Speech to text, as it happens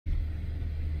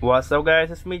What's up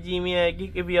guys, it's me Jimmy.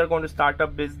 If you are going to start a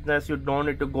business, you don't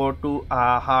need to go to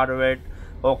Harvard,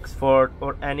 Oxford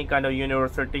or any kind of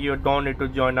university. You don't need to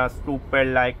join a stupid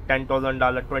like $10,000,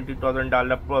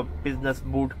 $20,000 business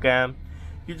boot camp.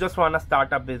 You just want to start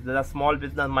a business, a small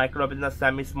business, micro business,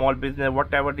 semi-small business,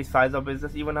 whatever the size of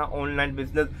business, even an online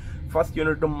business. First you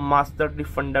need to master the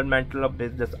fundamental of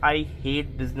business. I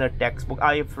hate business textbooks.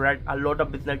 I have read a lot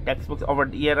of business textbooks over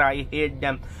the year. I hate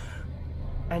them.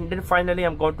 And then finally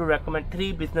I'm going to recommend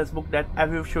 3 business books that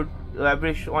everyone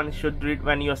should read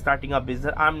when you're starting a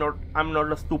business. I'm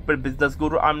not a stupid business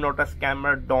guru. I'm not a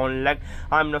scammer Don Leg.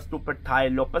 I'm not stupid Thai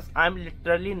Lopez. I'm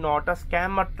literally not a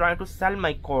scammer trying to sell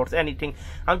my course anything.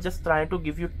 I'm just trying to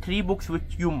give you 3 books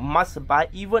which you must buy.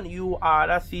 Even you are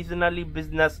a seasonally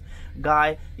business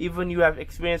guy, even you have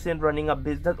experience in running a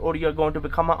business, or you're going to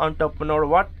become an entrepreneur,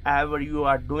 whatever you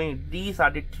are doing, these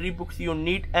are the 3 books you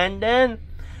need. And then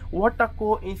what a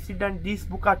coincidence, these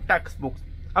books are textbooks.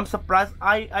 I'm surprised.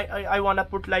 I wanna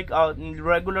put like a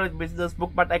regular business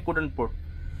book, but I couldn't put,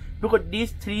 because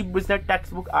these 3 business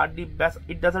textbooks are the best.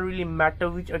 It doesn't really matter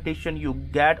which edition you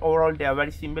get. Overall they are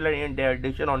very similar in their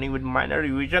edition, only with minor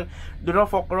revision. Do not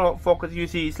focus. You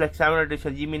see, it's like 7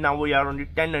 edition. Jimmy, now we are on the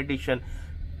 10 edition.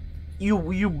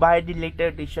 You buy the later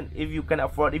edition if you can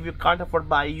afford. If you can't afford,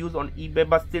 buy use on eBay,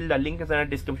 but still the link is in the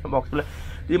description box below.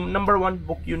 The number 1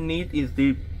 book you need is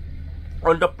the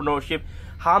entrepreneurship.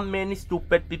 How many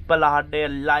stupid people are there?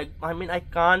 Like, I mean, I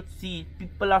can't see.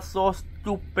 People are so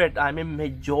stupid. I mean,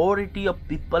 majority of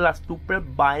people are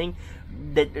stupid buying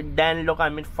that. Then look, I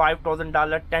mean, $5,000,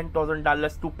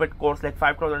 $10,000 stupid course, like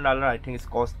 $5,000 I think it's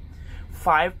cost.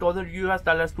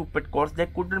 $5,000 stupid course. They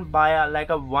couldn't buy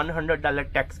like a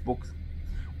 $100 textbooks,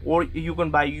 or you can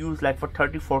buy used like for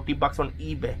 30-40 bucks on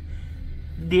eBay.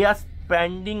 They are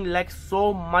spending like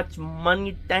so much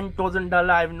money, $10,000.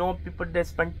 I've known people they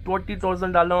spend $20,000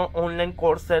 on online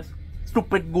courses.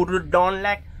 Stupid guru Don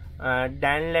Leg,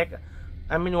 Dan Leg.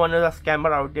 I mean, one of the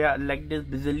scammer out there, like this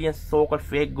bazillion so-called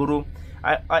fake guru.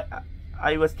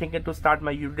 I was thinking to start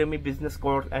my Udemy business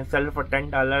course and sell it for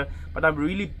 $10, but I'm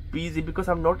really busy because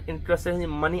I'm not interested in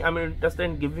money. I'm interested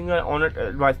in giving you honest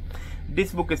advice.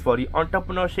 This book is for you.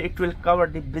 Entrepreneurship. It will cover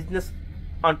the business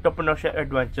entrepreneurship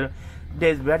adventure.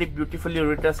 There's very beautifully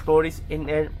written stories in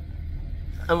it,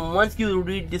 and once you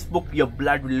read this book, your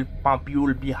blood will pump. You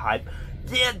will be hyped.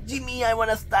 Yeah, Jimmy, I want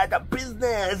to start a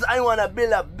business. I want to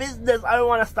build a business. I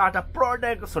want to start a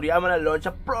product. Sorry, I want to launch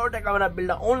a product. I want to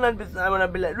build an online business. I want to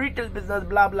build a retail business.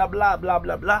 Blah blah blah blah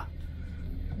blah blah.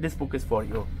 This book is for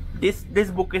you. This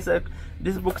book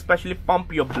especially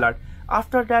pump your blood.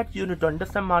 After that, you need to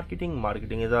understand marketing.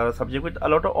 Marketing is a subject with a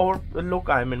lot of overlook.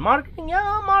 I mean, marketing.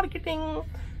 Yeah, marketing.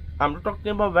 I'm not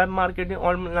talking about web marketing,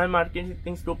 online marketing,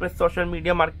 things, stupid social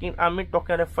media marketing. I'm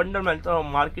talking about fundamental of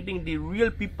marketing, the real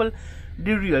people,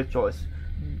 the real choice,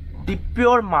 the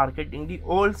pure marketing, the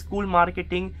old school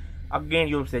marketing. Again,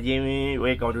 you'll say, Jamie,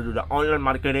 we're going to do the online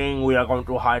marketing. We are going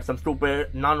to hire some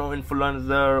stupid nano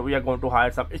influencer. We are going to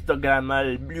hire some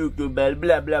Instagrammer, YouTuber,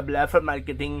 blah blah blah for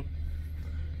marketing.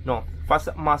 No,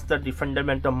 first master the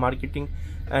fundamental marketing,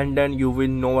 and then you will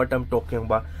know what I'm talking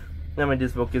about. I mean,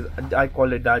 this book is, I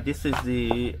call it that. This is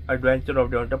the adventure of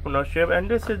the entrepreneurship,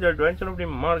 and this is the adventure of the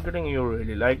marketing. You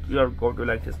really like, you are going to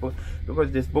like this book,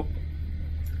 because this book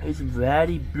is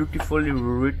very beautifully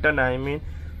written. I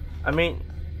mean,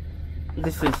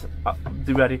 this is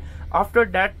the very. After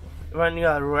that, when you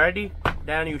are ready,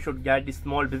 then you should get the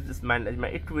small business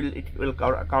management. It will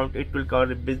cover account. It will cover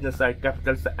the business side,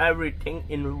 capital, so everything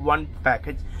in one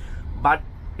package. But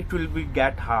it will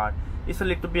get hard. It's a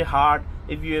little bit hard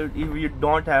if you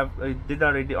don't have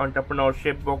didn't read the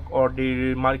entrepreneurship book or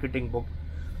the marketing book.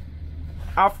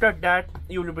 After that,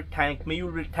 you will thank me. You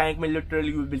will thank me literally.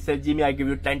 You will say, Jimmy, I give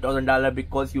you $10,000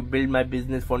 because you build my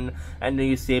business and then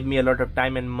you save me a lot of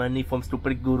time and money from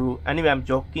stupid guru. Anyway, I'm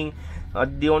joking.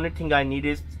 The only thing I need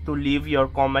is to leave your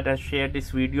comment and share this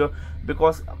video,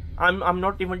 because I'm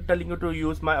not even telling you to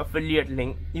use my affiliate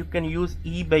link. You can use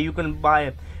eBay. You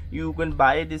can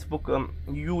buy this book.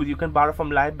 You can borrow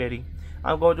from library.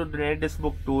 I'm going to donate this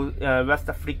book to West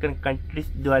African countries,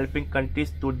 developing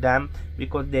countries, to them,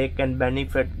 because they can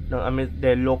benefit.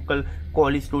 Their local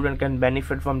college student can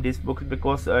benefit from these books,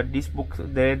 because these books,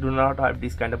 they do not have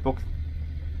these kind of books.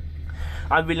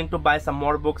 I'm willing to buy some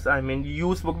more books. I mean,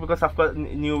 used book, because of course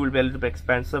new will be a little bit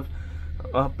expensive.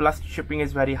 Plus shipping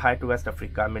is very high to West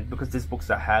Africa. I mean, because these books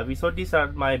are heavy. So these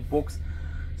are my books.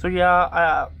 So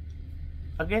yeah.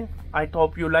 Again, I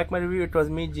hope you like my review. It was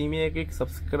me, Jimmy.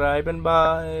 Subscribe and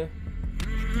bye.